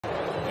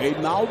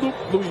Reinaldo,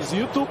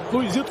 Luizito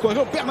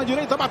correu, perna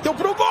direita, bateu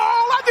pro gol,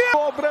 lá dentro.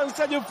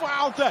 Cobrança de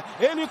falta,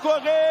 ele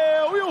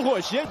correu e o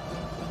Rocher.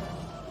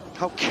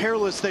 How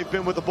careless they've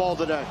been with the ball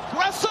today.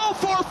 Wrestle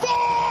for 4!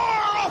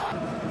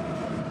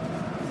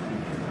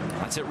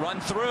 Lets it run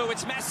through,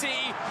 it's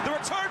Messi, the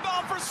return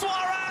ball for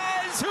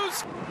Suárez,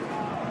 who's...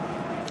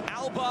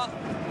 Alba,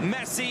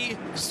 Messi,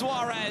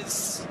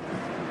 Suárez.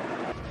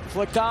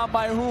 Flicked on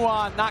by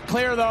Juan, not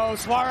clear though.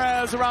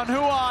 Suárez around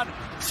Juan.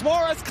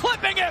 Suárez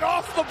clipping it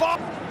off the ball.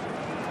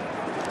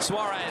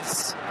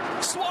 Suárez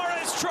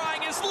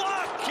trying his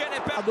luck, and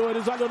it back. Olha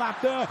o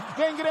Attem,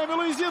 vem Grêmio,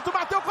 Luizito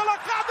bateu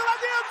colocado lá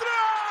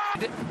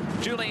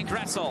dentro. Julian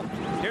Gressel,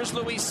 here's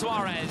Luis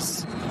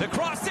Suárez. The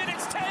cross in,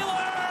 it's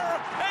Taylor.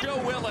 And Joe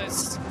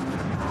Willis.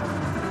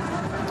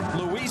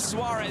 Luis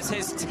Suárez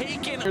has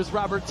taken. Here's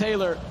Robert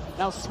Taylor.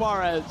 Now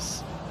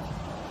Suárez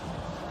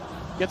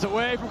gets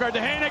away from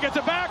Cartagena, gets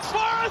it back.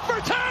 Suárez for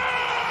 2!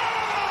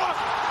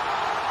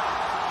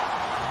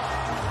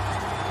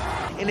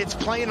 And it's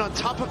playing on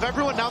top of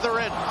everyone. Now they're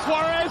in.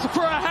 Suárez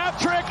for a hat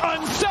trick.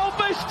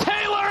 Unselfish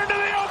Taylor into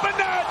the open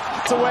net.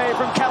 It's away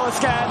from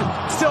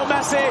Keliscan. Still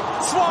Messi.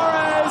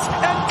 Suárez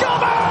and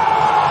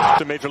Gomez!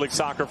 To Major League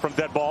Soccer from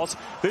dead balls.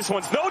 This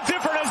one's no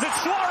different as it's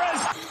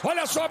Suárez.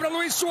 Olha a sobra,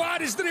 Luis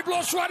Suárez.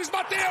 Driblou, Suárez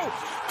bateu.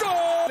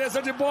 Gol!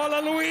 Beleza de bola,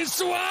 Luis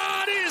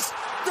Suárez.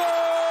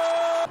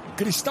 Gol!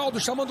 Cristaldo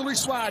chamando Luis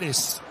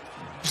Suárez.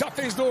 Já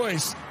fez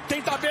 2. Tem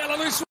tabela,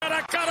 Luis Suárez.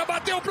 A cara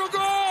bateu pro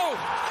gol.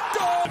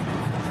 Gol!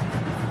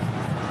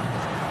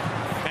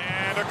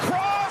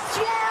 Across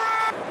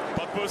Suárez!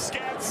 But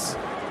Busquets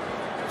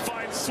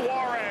finds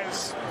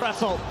Suárez.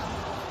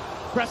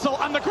 Gressel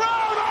on the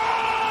ground!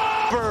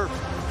 Oh!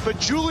 But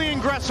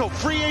Julian Gressel,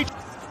 free agent.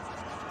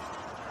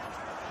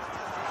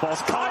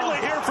 Falls kindly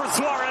here for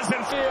Suárez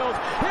in field.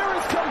 Here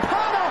is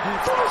Campana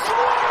for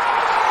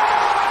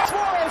Suárez!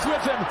 Suárez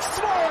with him.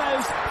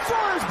 Suárez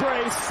for his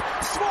brace.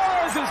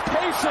 Suárez is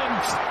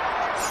patient.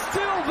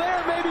 Still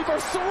there maybe for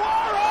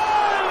Suárez!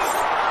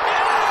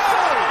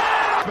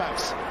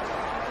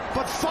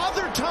 But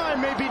Father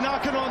Time may be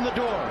knocking on the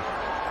door.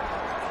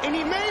 And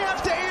he may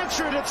have to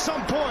answer it at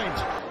some point.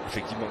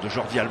 Effectivement, de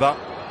Jordi Alba.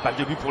 Balle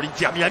de but pour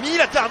l'Inter Miami.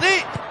 Il a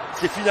tardé.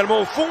 C'est finalement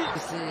au fond.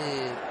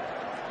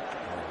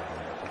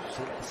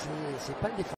 C'est pas le défenseur.